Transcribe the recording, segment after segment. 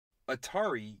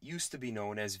Atari used to be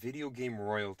known as video game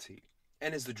royalty,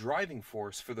 and is the driving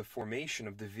force for the formation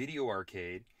of the video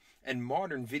arcade and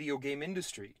modern video game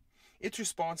industry. It's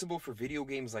responsible for video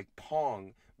games like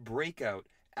Pong, Breakout,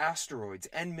 Asteroids,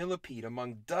 and Millipede,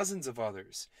 among dozens of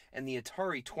others, and the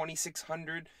Atari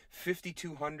 2600,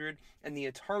 5200, and the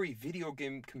Atari video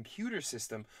game computer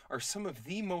system are some of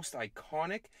the most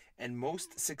iconic and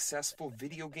most successful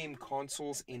video game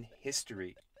consoles in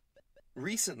history.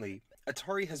 Recently,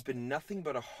 Atari has been nothing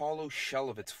but a hollow shell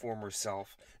of its former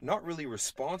self, not really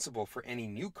responsible for any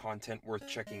new content worth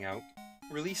checking out,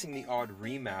 releasing the odd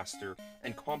remaster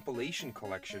and compilation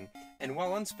collection, and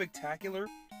while unspectacular,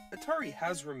 Atari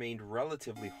has remained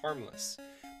relatively harmless,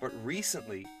 but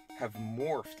recently have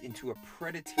morphed into a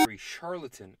predatory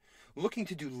charlatan looking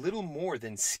to do little more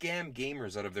than scam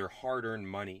gamers out of their hard-earned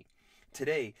money.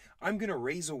 Today, I'm going to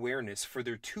raise awareness for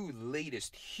their two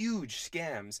latest huge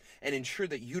scams and ensure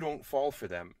that you don't fall for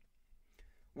them.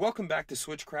 Welcome back to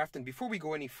Switchcraft, and before we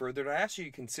go any further, I ask you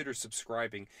to consider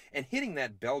subscribing and hitting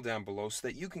that bell down below so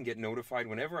that you can get notified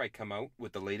whenever I come out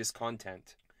with the latest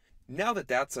content. Now that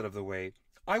that's out of the way,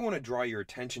 I want to draw your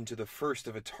attention to the first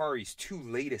of Atari's two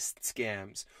latest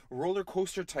scams, Roller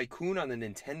Coaster Tycoon on the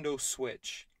Nintendo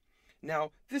Switch.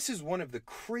 Now, this is one of the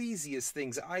craziest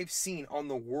things I've seen on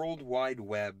the World Wide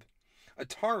Web.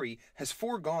 Atari has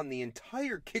foregone the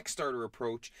entire Kickstarter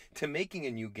approach to making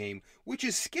a new game, which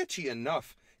is sketchy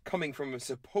enough coming from a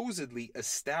supposedly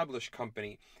established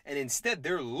company, and instead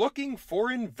they're looking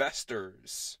for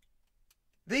investors.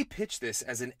 They pitch this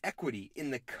as an equity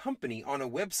in the company on a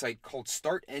website called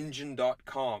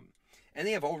StartEngine.com, and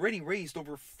they have already raised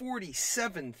over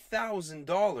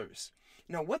 $47,000.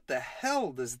 Now, what the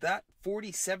hell does that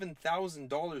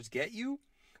 $47,000 get you?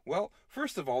 Well,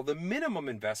 first of all, the minimum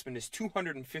investment is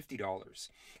 $250,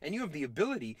 and you have the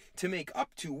ability to make up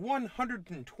to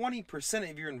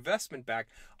 120% of your investment back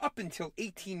up until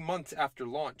 18 months after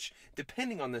launch,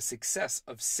 depending on the success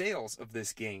of sales of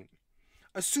this game,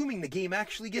 assuming the game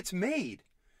actually gets made.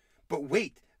 But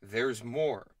wait, there's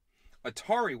more.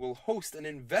 Atari will host an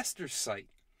investor site,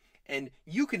 and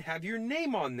you can have your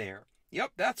name on there.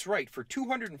 Yep, that's right. For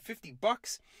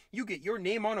 $250, you get your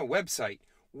name on a website.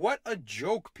 What a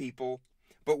joke, people.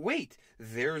 But wait,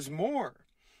 there's more.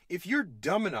 If you're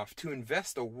dumb enough to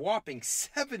invest a whopping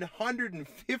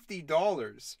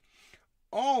 $750,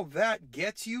 all that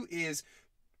gets you is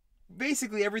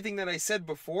basically everything that I said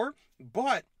before,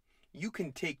 but you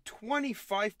can take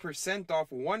 25% off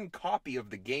one copy of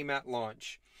the game at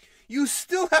launch. You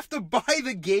still have to buy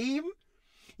the game?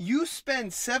 You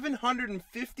spend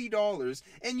 $750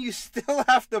 and you still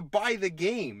have to buy the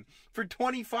game for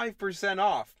 25%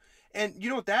 off. And you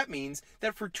know what that means?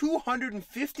 That for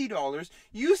 $250,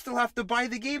 you still have to buy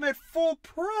the game at full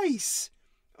price.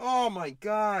 Oh my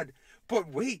God. But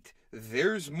wait,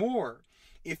 there's more.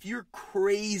 If you're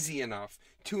crazy enough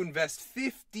to invest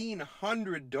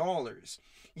 $1,500,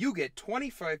 you get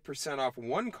 25% off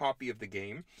one copy of the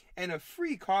game and a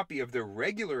free copy of the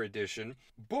regular edition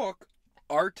book,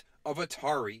 Art of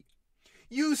Atari.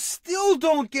 You still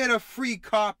don't get a free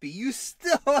copy. You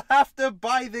still have to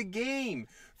buy the game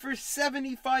for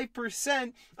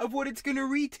 75% of what it's going to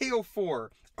retail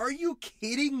for. Are you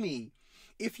kidding me?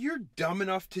 If you're dumb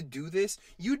enough to do this,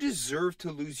 you deserve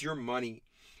to lose your money.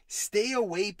 Stay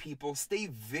away, people. Stay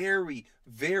very,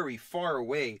 very far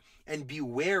away, and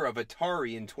beware of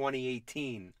Atari in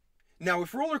 2018. Now,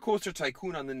 if Roller Coaster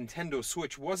Tycoon on the Nintendo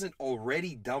Switch wasn't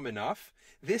already dumb enough,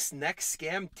 this next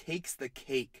scam takes the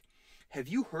cake. Have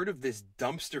you heard of this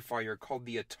dumpster fire called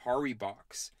the Atari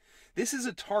box? This is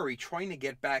Atari trying to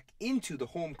get back into the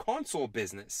home console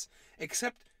business,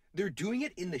 except they're doing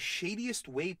it in the shadiest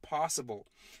way possible.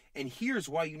 And here's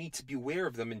why you need to beware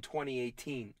of them in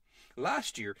 2018.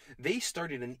 Last year, they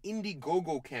started an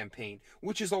Indiegogo campaign,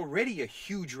 which is already a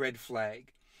huge red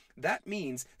flag. That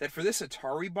means that for this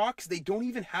Atari box, they don't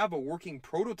even have a working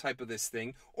prototype of this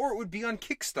thing, or it would be on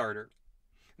Kickstarter.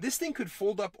 This thing could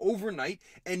fold up overnight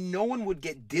and no one would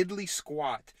get diddly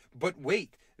squat. But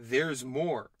wait, there's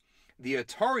more. The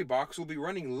Atari box will be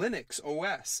running Linux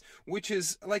OS, which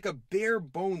is like a bare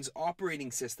bones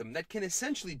operating system that can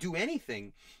essentially do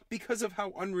anything because of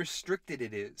how unrestricted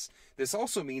it is. This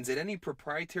also means that any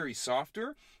proprietary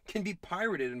software can be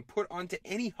pirated and put onto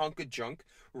any hunk of junk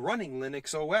running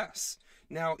Linux OS.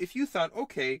 Now, if you thought,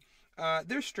 okay,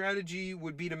 their strategy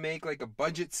would be to make like a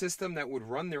budget system that would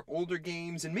run their older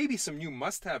games and maybe some new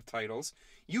must-have titles,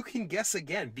 you can guess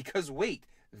again, because wait,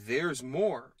 there's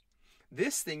more.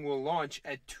 This thing will launch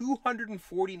at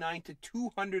 $249 to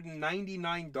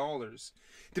 $299,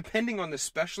 depending on the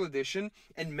special edition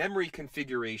and memory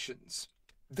configurations.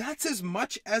 That's as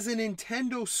much as a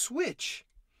Nintendo Switch,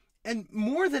 and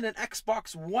more than an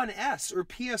Xbox One S or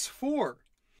PS4.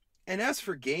 And as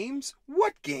for games,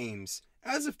 what games?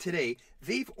 As of today,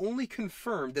 they've only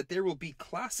confirmed that there will be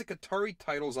classic Atari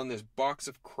titles on this box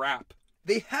of crap.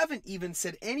 They haven't even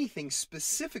said anything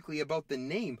specifically about the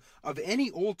name of any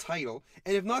old title,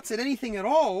 and have not said anything at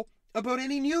all about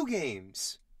any new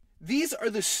games. These are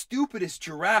the stupidest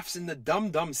giraffes in the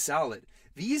dum-dum salad.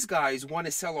 These guys want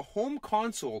to sell a home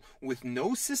console with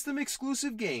no system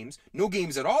exclusive games, no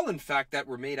games at all in fact that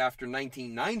were made after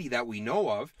 1990 that we know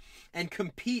of, and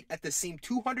compete at the same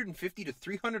 $250 to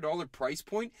 $300 price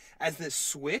point as the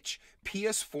Switch,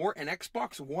 PS4, and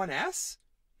Xbox One S?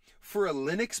 For a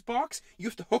Linux box, you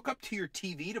have to hook up to your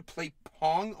TV to play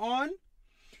Pong on?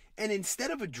 And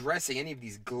instead of addressing any of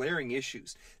these glaring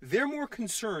issues, they're more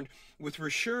concerned with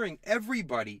reassuring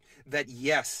everybody that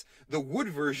yes, the wood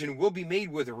version will be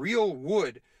made with real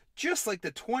wood, just like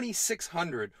the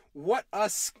 2600. What a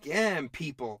scam,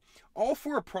 people. All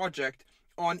for a project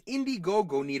on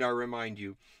Indiegogo, need I remind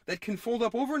you, that can fold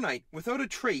up overnight without a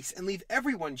trace and leave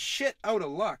everyone shit out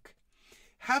of luck.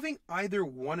 Having either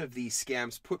one of these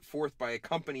scams put forth by a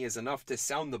company is enough to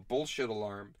sound the bullshit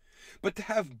alarm. But to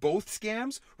have both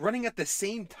scams running at the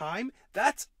same time,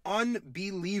 that's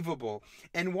unbelievable.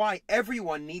 And why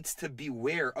everyone needs to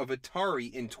beware of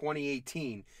Atari in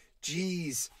 2018.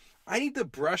 Jeez, I need to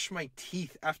brush my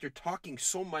teeth after talking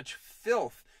so much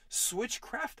filth.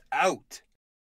 Switchcraft out.